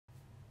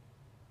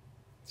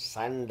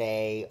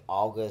Sunday,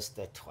 August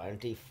the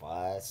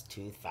 21st,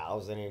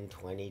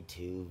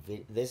 2022.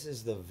 This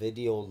is the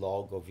video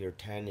log of your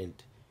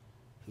tenant,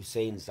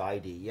 Hussein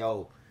Zaidi.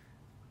 Yo,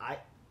 I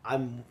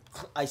I'm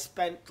I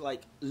spent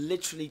like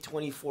literally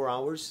 24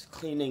 hours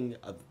cleaning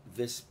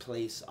this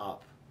place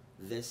up.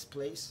 This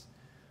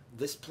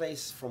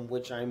place from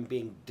which I'm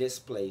being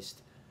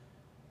displaced,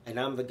 and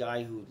I'm the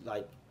guy who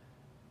like,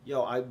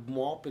 yo, I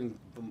mop and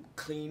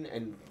clean,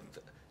 and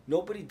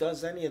nobody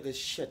does any of this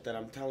shit that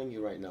I'm telling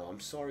you right now. I'm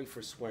sorry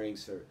for swearing,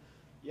 sir.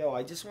 Yo,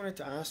 I just wanted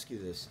to ask you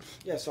this.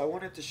 Yeah, so I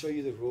wanted to show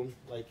you the room.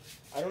 Like,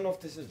 I don't know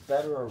if this is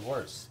better or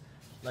worse.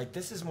 Like,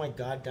 this is my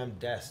goddamn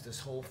desk, this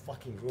whole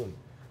fucking room.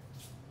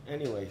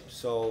 Anyway,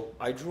 so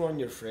I drew on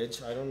your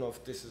fridge. I don't know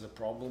if this is a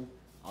problem.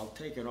 I'll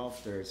take it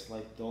off there. It's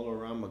like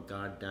Dollarama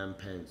goddamn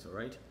pens,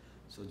 alright?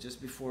 So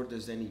just before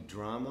there's any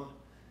drama,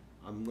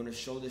 I'm gonna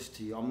show this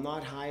to you. I'm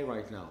not high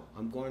right now.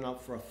 I'm going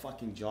out for a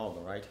fucking jog,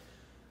 alright?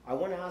 I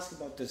wanna ask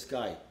about this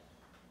guy.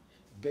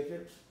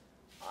 Bigot,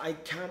 I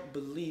can't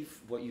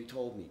believe what you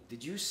told me.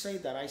 Did you say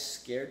that I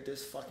scared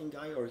this fucking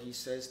guy, or he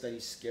says that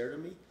he's scared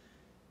of me?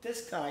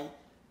 This guy,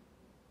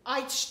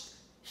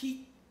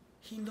 he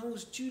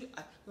knows Judith.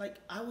 Like,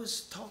 I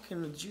was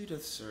talking to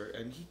Judith, sir,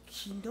 and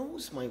he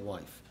knows my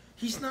wife.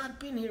 He's not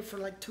been here for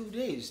like 2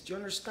 days. Do you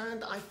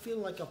understand? I feel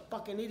like a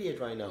fucking idiot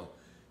right now.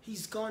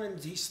 He's gone and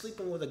he's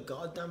sleeping with a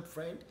goddamn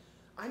friend.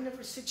 I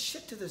never said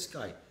shit to this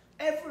guy.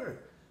 Ever.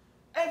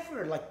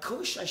 Ever. Like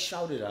Kush I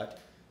shouted at.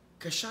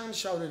 Kashan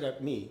shouted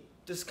at me.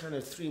 This kind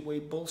of three-way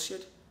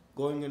bullshit.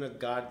 Going in a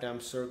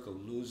goddamn circle.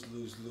 Lose,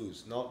 lose,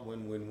 lose. Not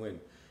win, win, win.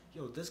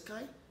 Yo, this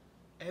guy,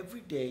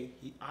 every day,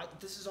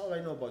 this is all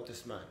I know about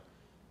this man.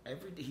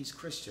 Every day, he's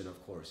Christian,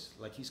 of course.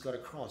 Like, he's got a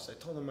cross. I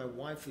told him my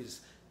wife is,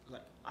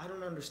 like, I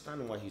don't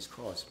understand why he's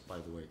crossed, by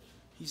the way.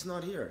 He's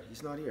not here.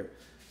 He's not here.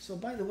 So,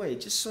 by the way,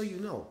 just so you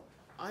know,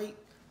 I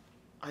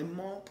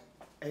mop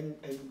and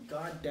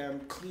goddamn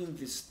clean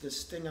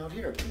this thing out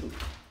here, too.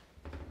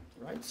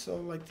 Right? So,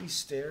 like, these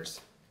stairs.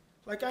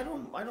 Like, I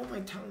don't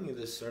mind telling you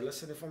this, sir.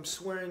 Listen, if I'm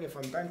swearing, if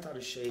I'm bent out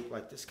of shape,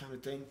 like this kind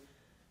of thing,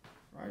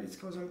 right? It's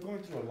because I'm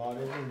going through a lot.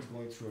 Everyone's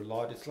going through a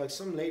lot. It's like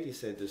some lady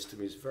said this to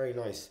me. It's very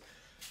nice.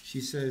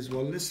 She says,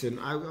 well, listen,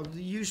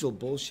 the usual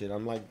bullshit.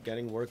 I'm like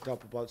getting worked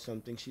up about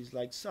something. She's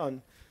like,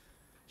 son,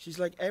 she's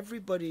like,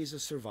 everybody's a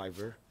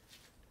survivor.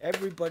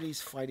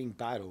 Everybody's fighting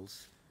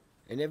battles.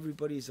 And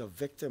everybody's a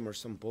victim or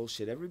some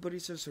bullshit.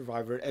 Everybody's a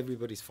survivor.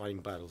 Everybody's fighting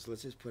battles.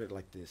 Let's just put it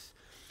like this.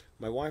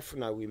 My wife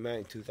and I, we met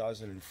in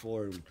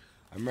 2004.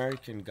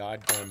 American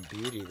Goddamn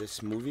Beauty,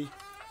 this movie.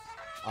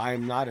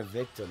 I'm not a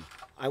victim.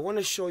 I want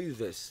to show you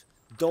this.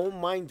 Don't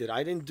mind it.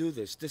 I didn't do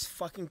this. This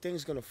fucking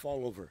thing's going to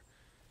fall over.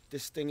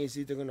 This thing is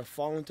either going to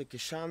fall into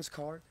Kishan's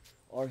car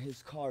or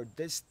his car.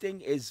 This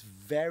thing is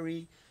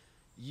very...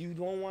 You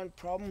don't want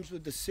problems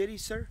with the city,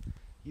 sir?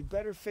 You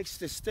better fix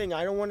this thing.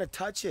 I don't want to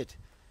touch it.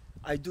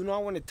 I do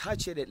not want to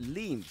touch it. It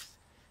leans.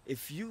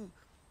 If you...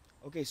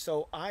 Okay,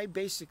 so I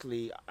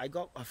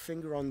got a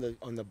finger on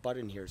the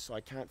button here, so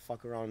I can't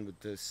fuck around with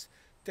this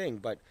thing.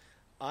 But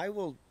I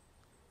will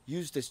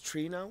use this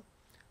tree now.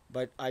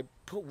 But I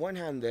put one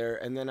hand there,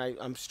 and then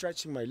I'm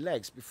stretching my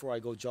legs before I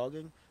go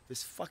jogging.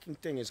 This fucking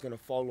thing is going to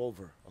fall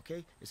over,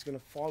 okay? It's going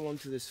to fall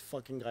onto this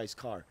fucking guy's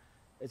car.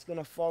 It's going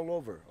to fall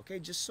over, okay?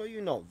 Just so you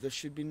know, there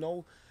should be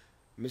no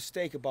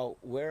mistake about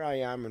where I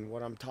am and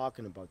what I'm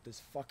talking about.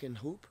 This fucking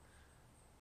hoop,